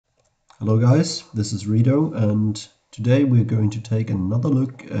Hello guys, this is Rito, and today we're going to take another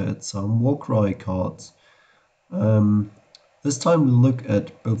look at some Warcry cards. This time we'll look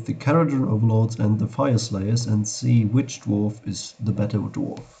at both the Kharadron Overlords and the Fyreslayers and see which dwarf is the better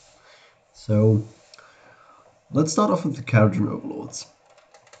dwarf. So let's start off with the Kharadron Overlords.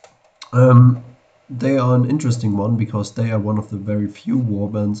 They are an interesting one because they are one of the very few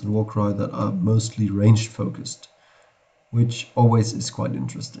warbands in Warcry that are mostly ranged focused, which always is quite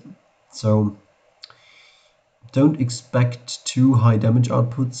interesting. So don't expect too high damage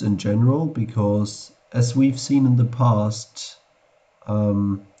outputs in general, because as we've seen in the past,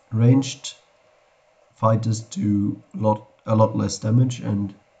 ranged fighters do a lot less damage,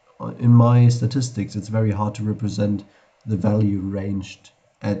 and in my statistics it's very hard to represent the value ranged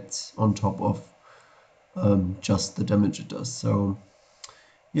adds on top of just the damage it does. So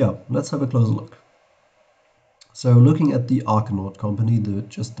yeah, let's have a closer look. So looking at the Arcanaut company,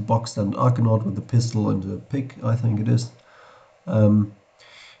 just the box standard Arcanaut with the pistol and the pick, I think it is.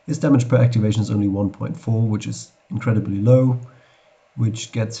 His damage per activation is only 1.4, which is incredibly low,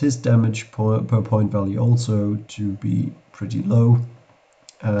 which gets his damage per point value also to be pretty low.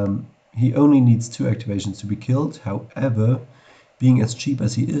 He only needs 2 activations to be killed. However, being as cheap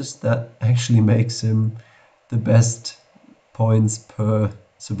as he is, that actually makes him the best points per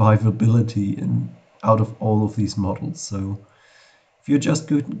survivability out of all of these models. So if you're just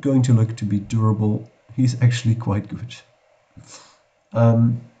going to look to be durable, he's actually quite good.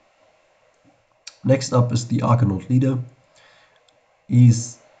 Next up is the Arcanaut leader.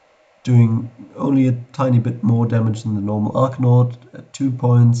 He's doing only a tiny bit more damage than the normal Arcanaut at 2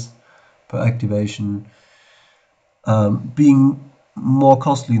 points per activation. Being more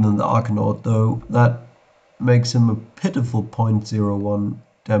costly than the Arcanaut, though, that makes him a pitiful 0.01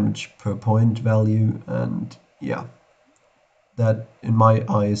 damage per point value, and yeah, that in my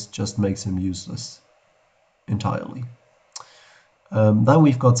eyes just makes him useless entirely. Then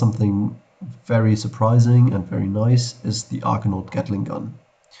we've got something very surprising and very nice, is the Arcanaut Gatling gun.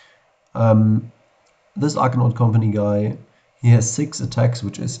 This Arcanaut company guy, he has 6 attacks,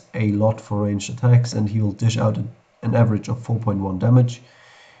 which is a lot for ranged attacks, and he will dish out an average of 4.1 damage,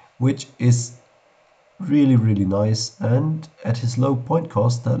 which is really nice, and at his low point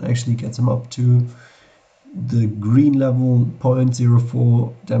cost that actually gets him up to the green level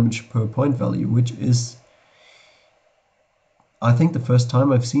 0.04 damage per point value, which is, I think, the first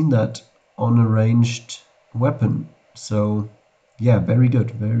time I've seen that on a ranged weapon. So yeah, very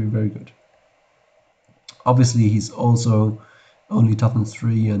good, very good. Obviously he's also only toughness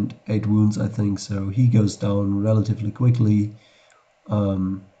 3 and 8 wounds, I think, so he goes down relatively quickly.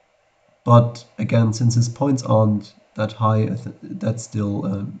 But again, since his points aren't that high, that's still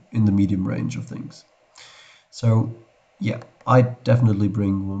in the medium range of things. So yeah, I definitely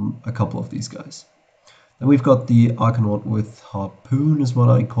bring a couple of these guys. Then we've got the Arcanaut with Harpoon, is what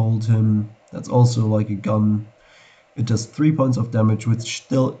I called him. That's also like a gun. It does 3 points of damage, which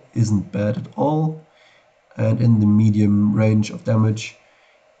still isn't bad at all. And in the medium range of damage,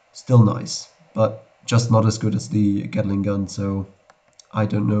 still nice, but just not as good as the Gatling gun, so I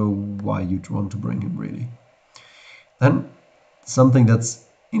don't know why you'd want to bring him, really. Then something that's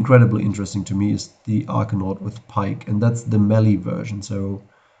incredibly interesting to me is the Arcanaut with Pike, and that's the melee version. So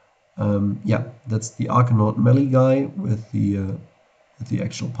yeah, that's the Arcanaut melee guy with the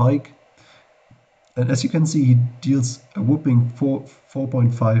actual Pike. And as you can see, he deals a whopping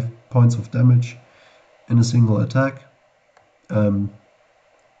 4.5 points of damage in a single attack.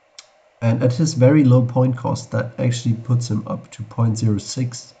 And at his very low point cost, that actually puts him up to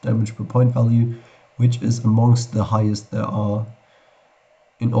 0.06 damage per point value, which is amongst the highest there are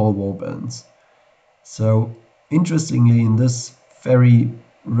in all warbands. So interestingly, in this very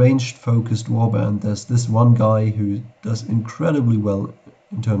ranged focused warband, there's this one guy who does incredibly well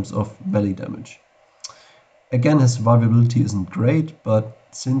in terms of melee damage. Again, his survivability isn't great, but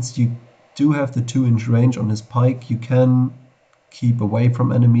since you do have the 2-inch range on his Pike, you can keep away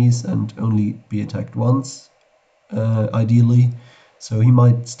from enemies and only be attacked once, ideally, so he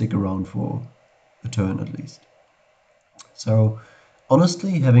might stick around for a turn at least. So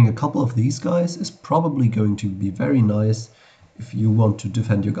honestly, having a couple of these guys is probably going to be very nice if you want to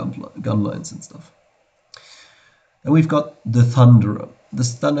defend your gun lines and stuff. And we've got the Thunderer, the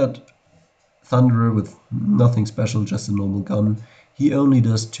standard Thunderer with nothing special, just a normal gun. He only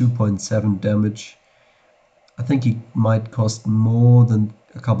does 2.7 damage. I think he might cost more than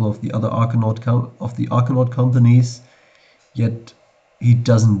a couple of the other Arcanaut companies, yet he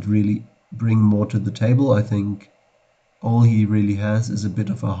doesn't really bring more to the table. I think all he really has is a bit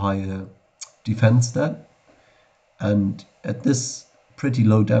of a higher defense stat, and at this pretty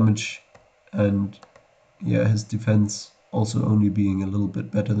low damage and yeah, his defense also only being a little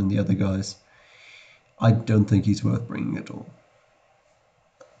bit better than the other guys. I don't think he's worth bringing at all.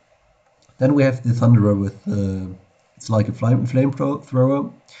 Then we have the Thunderer with it's like a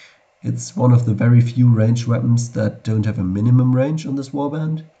flamethrower. It's one of the very few ranged weapons that don't have a minimum range on this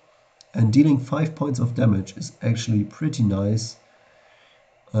warband, and dealing 5 points of damage is actually pretty nice,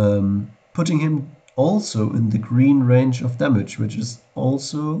 putting him also in the green range of damage, which is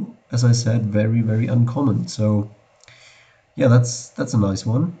also, as I said, very uncommon. So yeah, that's a nice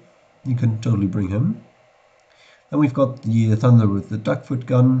one. You can totally bring him. Then we've got the Thunder with the Duckfoot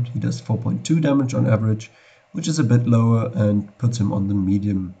gun. He does 4.2 damage on average, which is a bit lower and puts him on the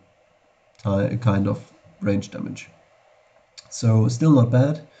medium kind of range damage. So still not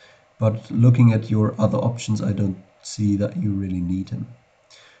bad, but looking at your other options, I don't see that you really need him.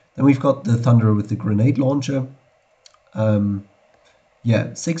 Then we've got the Thunderer with the grenade launcher.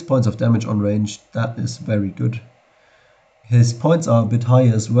 Yeah, 6 points of damage on range, that is very good. His points are a bit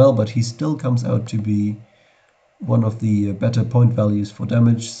higher as well, but he still comes out to be one of the better point values for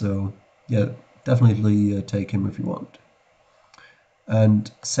damage, so yeah, definitely take him if you want.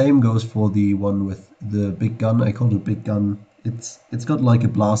 And same goes for the one with the big gun. I call it big gun. It's got like a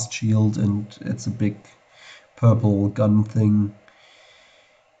blast shield and it's a big purple gun thing.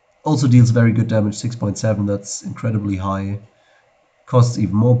 Also deals very good damage, 6.7, that's incredibly high. Costs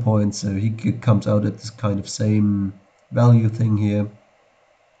even more points, so he comes out at this kind of same value thing here.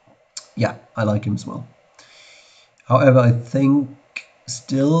 Yeah, I like him as well. However, I think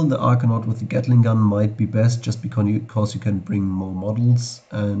still the Arcanaut with the Gatling gun might be best, just because you can bring more models,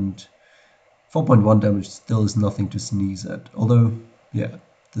 and 4.1 damage still is nothing to sneeze at. Although, yeah,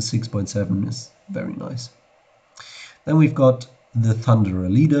 the 6.7 is very nice. Then we've got the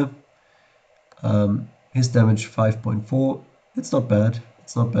Thunderer Leader. His damage 5.4. It's not bad.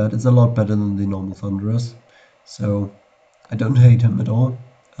 It's not bad. It's a lot better than the normal Thunderers. So I don't hate him at all.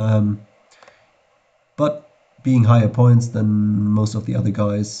 But being higher points than most of the other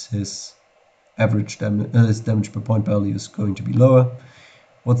guys, his average damage per point value is going to be lower.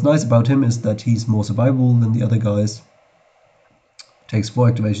 What's nice about him is that he's more survivable than the other guys. Takes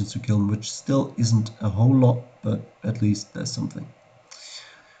 4 activations to kill him, which still isn't a whole lot, but at least there's something.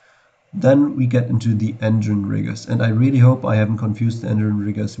 Then we get into the Engine Riggers, and I really hope I haven't confused the Engine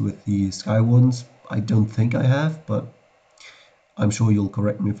Riggers with the Sky Wardens. I don't think I have, but I'm sure you'll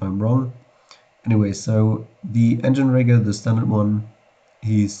correct me if I'm wrong. Anyway, so the Engine Rigger, the standard one,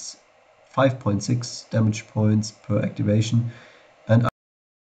 he's 5.6 damage points per activation, and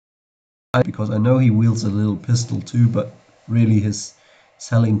because I know he wields a little pistol too, but really his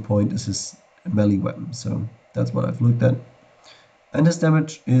selling point is his melee weapon, so that's what I've looked at. And his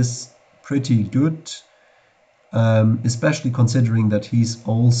damage is pretty good, especially considering that he's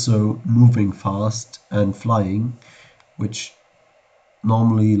also moving fast and flying, which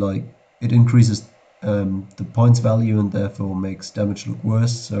normally it increases the points value and therefore makes damage look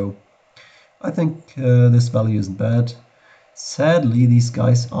worse. So I think this value isn't bad. Sadly, these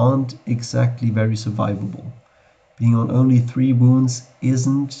guys aren't exactly very survivable. Being on only 3 wounds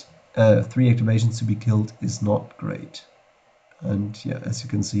isn't 3 activations to be killed is not great. And yeah, as you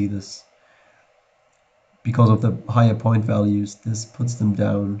can see, this, because of the higher point values, this puts them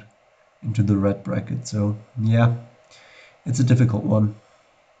down into the red bracket. So yeah, it's a difficult one.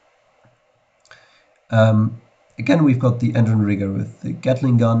 Again, we've got the Engine Rigger with the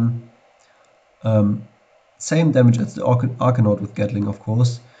Gatling gun. Same damage as the Arcanaut with Gatling, of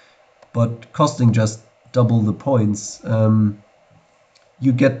course, but costing just double the points.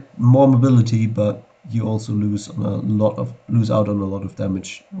 You get more mobility, but you also lose out on a lot of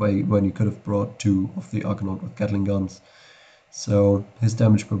damage when you could have brought 2 of the Arcanaut with Gatling guns. So his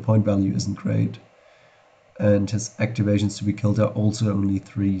damage per point value isn't great, and his activations to be killed are also only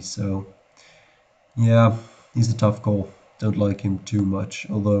 3. So yeah, he's a tough call. Don't like him too much,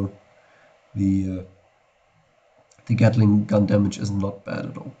 although the Gatling gun damage is not bad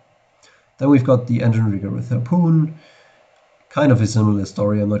at all. Then we've got the Engine Rigger with Harpoon. Kind of a similar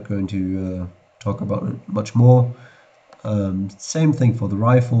story. I'm not going to talk about it much more. Same thing for the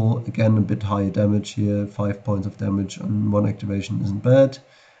rifle. Again, a bit higher damage here. 5 points of damage on 1 activation isn't bad.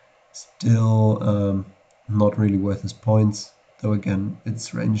 Still not really worth his points, though again,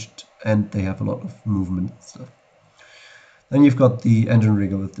 it's ranged and they have a lot of movement and stuff. Then you've got the Engine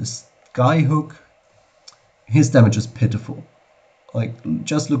Rigger with this Skyhook. His damage is pitiful. Like,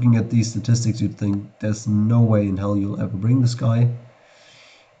 just looking at these statistics, you'd think there's no way in hell you'll ever bring this guy.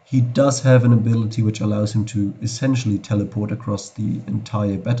 He does have an ability which allows him to essentially teleport across the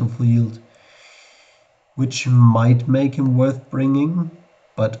entire battlefield, which might make him worth bringing.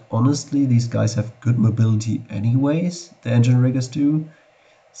 But honestly, these guys have good mobility anyways, the engine riggers do.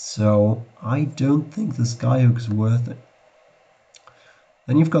 So I don't think the skyhook is worth it.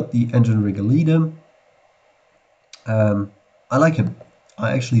 Then you've got the engine rigger leader. I like him.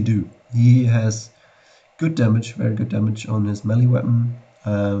 I actually do. He has good damage, very good damage on his melee weapon.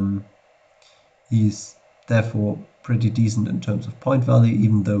 He's therefore pretty decent in terms of point value,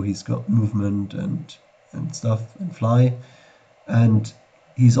 even though he's got movement and stuff and fly. And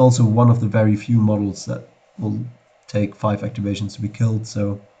he's also one of the very few models that will take 5 activations to be killed.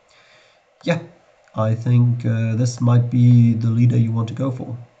 So yeah, I think this might be the leader you want to go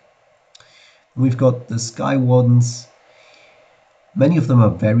for. We've got the Sky Wardens. Many of them are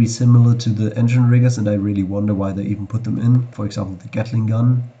very similar to the engine riggers, and I really wonder why they even put them in. For example, the Gatling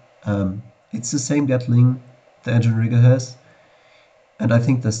gun. It's the same Gatling the engine rigger has, and I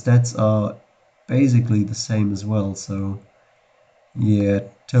think the stats are basically the same as well. So yeah,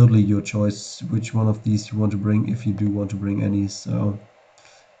 totally your choice which one of these you want to bring, if you do want to bring any. So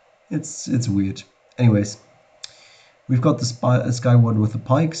it's weird. Anyways, we've got the Skyward with the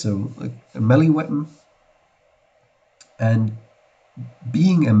pike, so a melee weapon. And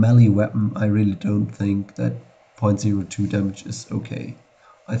being a melee weapon, I really don't think that 0.02 damage is okay.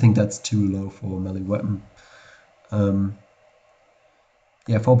 I think that's too low for a melee weapon.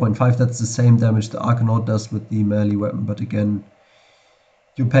 Yeah, 4.5, that's the same damage the Arcanaut does with the melee weapon, but again,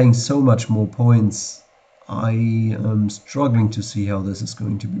 you're paying so much more points. I am struggling to see how this is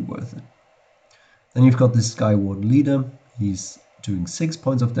going to be worth it. Then you've got this Skyward leader. He's doing 6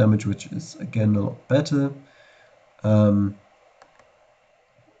 points of damage, which is again a lot better.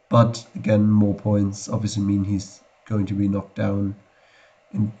 But again, more points obviously mean he's going to be knocked down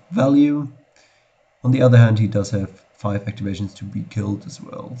in value. On the other hand, he does have 5 activations to be killed as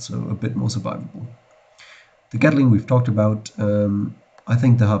well, so a bit more survivable. The Gatling we've talked about. I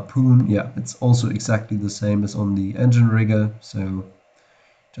think the Harpoon, yeah, it's also exactly the same as on the engine rigger, so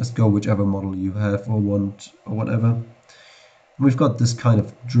just go whichever model you have or want or whatever. We've got this kind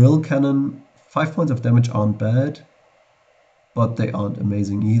of drill cannon. 5 points of damage aren't bad, but they aren't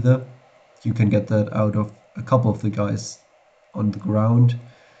amazing either. You can get that out of a couple of the guys on the ground.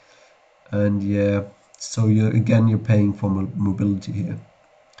 And yeah, so you're paying for mobility here.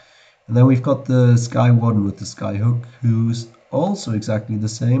 And then we've got the Sky Warden with the Skyhook, who's also exactly the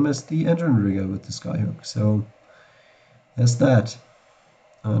same as the engine rigger with the Skyhook. So there's that.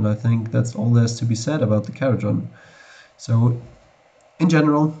 And I think that's all there's to be said about the Kharadron. So in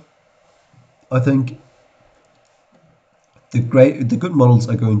general, I think the good models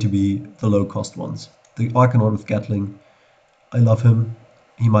are going to be the low cost ones. The Arcanaut with Gatling, I love him.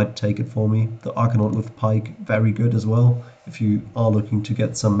 He might take it for me. The Arcanaut with Pike, very good as well. If you are looking to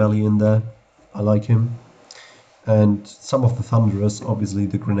get some melee in there, I like him. And some of the Thunderers, obviously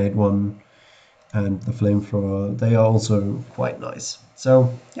the Grenade one and the Flamethrower, they are also quite nice.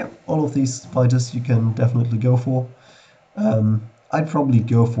 So yeah, all of these fighters you can definitely go for. I'd probably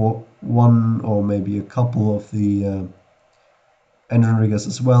go for one or maybe a couple of the engine riggers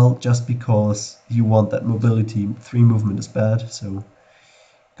as well, just because you want that mobility. 3 movement is bad, so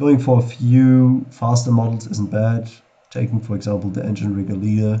going for a few faster models isn't bad. Taking, for example, the engine rigger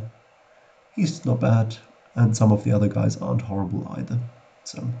leader, he's not bad, and some of the other guys aren't horrible either.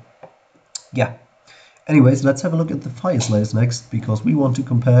 So yeah. Anyways, let's have a look at the Fyreslayers next, because we want to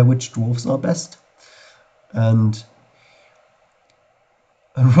compare which dwarfs are best. And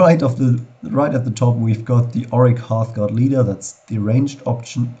right at the top, we've got the Auric Hearthguard leader. That's the ranged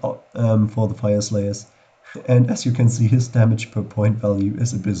option for the Fyreslayers. And as you can see, his damage per point value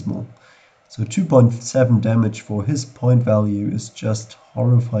is abysmal. So 2.7 damage for his point value is just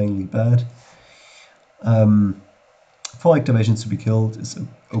horrifyingly bad. 4 activations to be killed is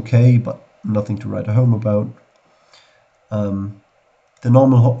okay, but nothing to write home about. The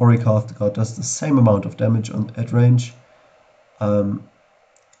normal Auric Hearthguard does the same amount of damage at range.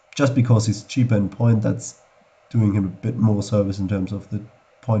 Just because he's cheaper in point, that's doing him a bit more service in terms of the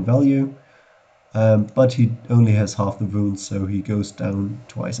point value. But he only has half the wounds, so he goes down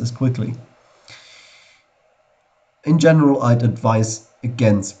twice as quickly. In general, I'd advise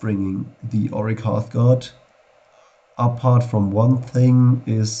against bringing the Auric Hearthguard. Apart from one thing,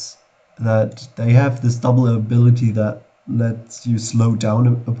 is that they have this double ability that lets you slow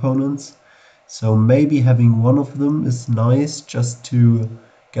down opponents. So maybe having one of them is nice, just to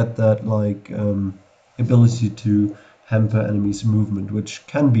get that ability to hamper enemies' movement, which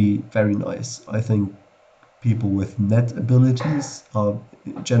can be very nice. I think people with net abilities are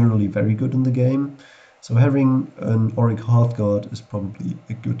generally very good in the game, so having an Auric Hearthguard is probably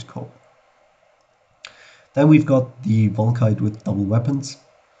a good call. Then we've got the Volkite with double weapons.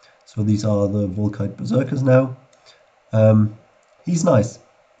 So these are the Volkite Berserkers now. He's nice.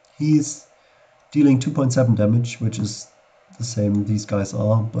 He's dealing 2.7 damage, which is the same these guys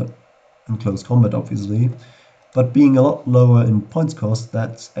are, but in close combat, obviously. But being a lot lower in points cost,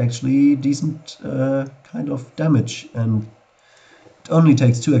 that's actually decent kind of damage. And it only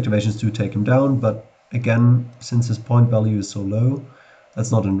takes 2 activations to take him down, but again, since his point value is so low,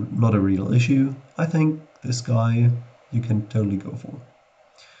 that's not a real issue. I think this guy you can totally go for.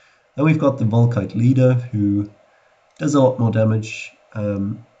 Then we've got the Volkite leader, who does a lot more damage.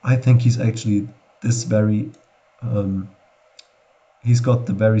 I think he's actually this very... he's got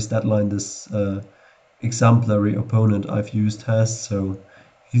the very stat line this exemplary opponent I've used has, so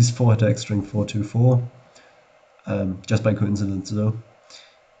he's 4 attack strength 424. Just by coincidence though.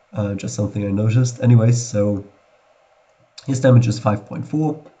 Just something I noticed. Anyways, so his damage is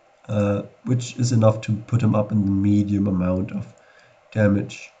 5.4, which is enough to put him up in the medium amount of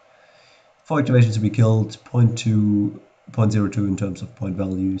damage. 4 activations to be killed, 0.02 in terms of point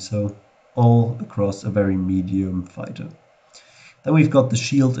value, so all across a very medium fighter. Then we've got the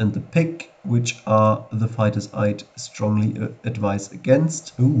shield and the pick, which are the fighters I'd strongly advise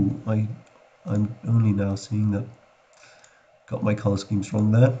against. Ooh, I'm only now seeing that. Got my color schemes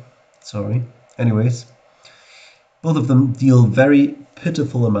wrong there. Sorry. Anyways, both of them deal very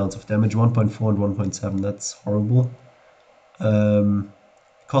pitiful amounts of damage, 1.4 and 1.7. That's horrible.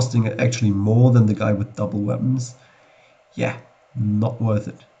 Costing actually more than the guy with double weapons. Yeah, not worth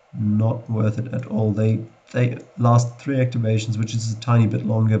it. Not worth it at all. They last 3 activations, which is a tiny bit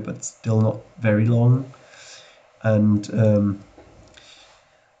longer, but still not very long. And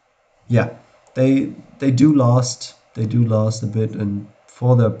yeah, they do last. They do last a bit, and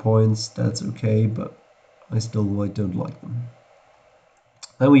for their points, that's okay. But I don't like them.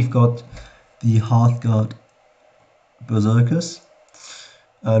 Then we've got the Hearthguard Berserkers.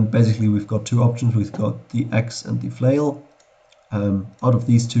 And basically we've got 2 options. We've got the Axe and the Flail. Out of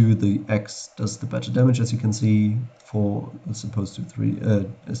these 2, the Axe does the better damage, as you can see, as opposed to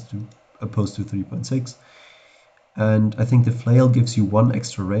 3.6. And I think the Flail gives you 1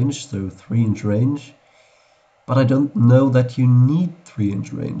 extra range, so 3-inch range. But I don't know that you need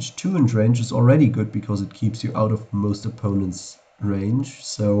 3-inch range. 2-inch range is already good because it keeps you out of most opponents' range.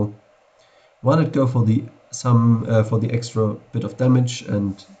 So why not go for the extra bit of damage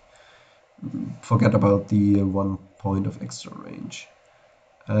and forget about the 1 point of extra range.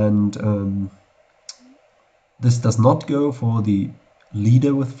 And this does not go for the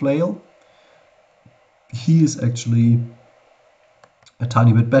leader with flail. He is actually a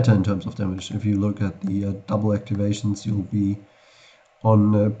tiny bit better in terms of damage. If you look at the double activations, you'll be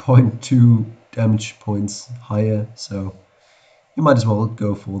on 0.2 damage points higher, so you might as well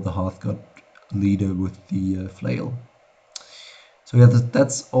go for the Hearthguard leader with the flail. So yeah,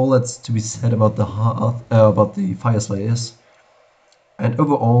 that's all that's to be said about the Fyreslayers. And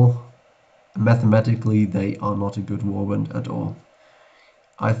overall, mathematically, they are not a good warband at all.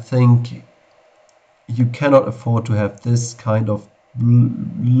 I think you cannot afford to have this kind of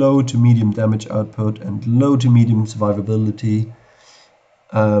low to medium damage output and low to medium survivability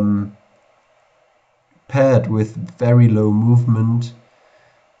paired with very low movement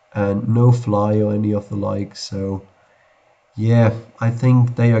and no fly or any of the like. So yeah, I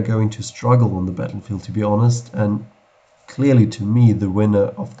think they are going to struggle on the battlefield, to be honest, and clearly to me the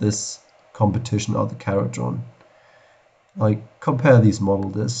winner of this competition are the Kharadron. Like, compare these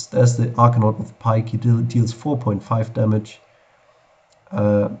models. There's the Arcanaut with Pike, he deals 4.5 damage.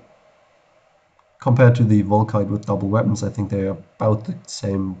 Compared to the Volkite with double weapons, I think they are about the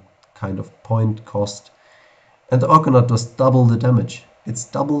same kind of point cost. And the Arcanaut does double the damage. It's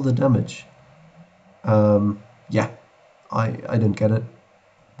double the damage. Yeah, I don't get it.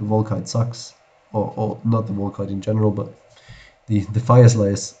 The Volkite sucks. Or not the Volkite in general, but the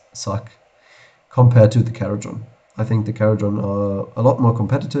Fyreslayers suck compared to the Kharadron. I think the Kharadron are a lot more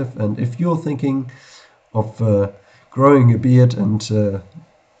competitive, and if you're thinking of growing a beard and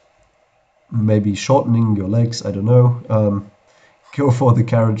maybe shortening your legs, I don't know, go for the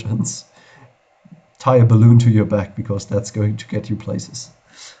Kharadrons. Tie a balloon to your back, because that's going to get you places.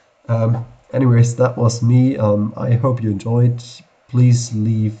 Anyways, that was me. I hope you enjoyed. Please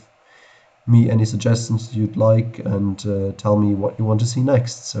leave me any suggestions you'd like and tell me what you want to see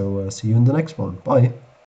next. So see you in the next one. Bye.